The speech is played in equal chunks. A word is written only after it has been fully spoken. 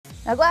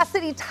Now, Glass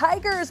City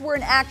Tigers were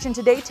in action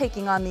today,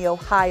 taking on the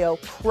Ohio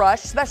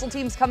Crush. Special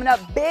teams coming up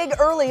big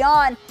early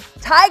on.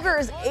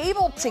 Tigers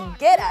able to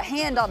get a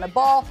hand on the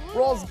ball,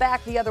 rolls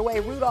back the other way.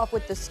 Rudolph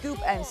with the scoop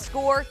and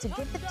score to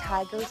get the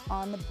Tigers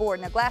on the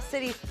board. Now, Glass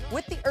City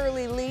with the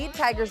early lead.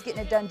 Tigers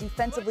getting it done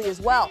defensively as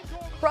well.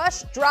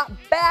 Crush drop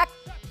back.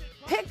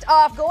 Picked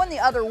off, going the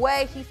other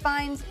way. He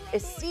finds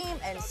Esteem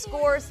and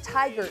scores.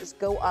 Tigers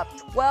go up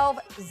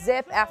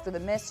 12-zip after the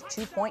missed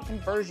two-point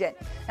conversion.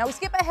 Now we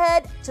skip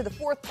ahead to the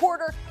fourth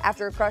quarter.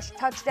 After a Crush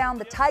touchdown,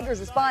 the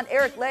Tigers respond.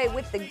 Eric Lay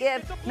with the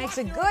give, makes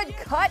a good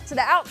cut to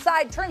the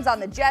outside, turns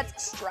on the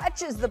Jets,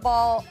 stretches the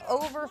ball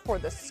over for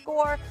the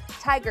score.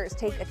 Tigers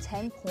take a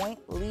 10-point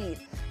lead.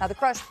 Now the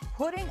Crush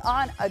putting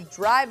on a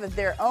drive of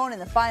their own in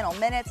the final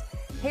minutes.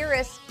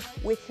 Harris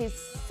with his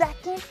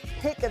second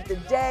pick of the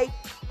day.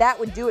 That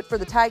would do it for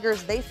the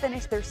Tigers. They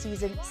finish their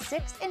season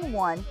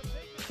 6-1,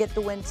 get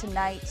the win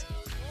tonight,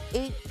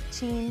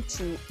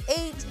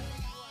 18-8.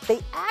 They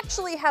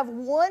actually have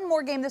one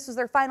more game. This was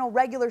their final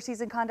regular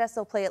season contest.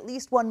 They'll play at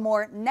least one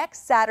more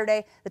next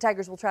Saturday. The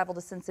Tigers will travel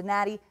to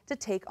Cincinnati to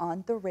take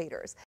on the Raiders.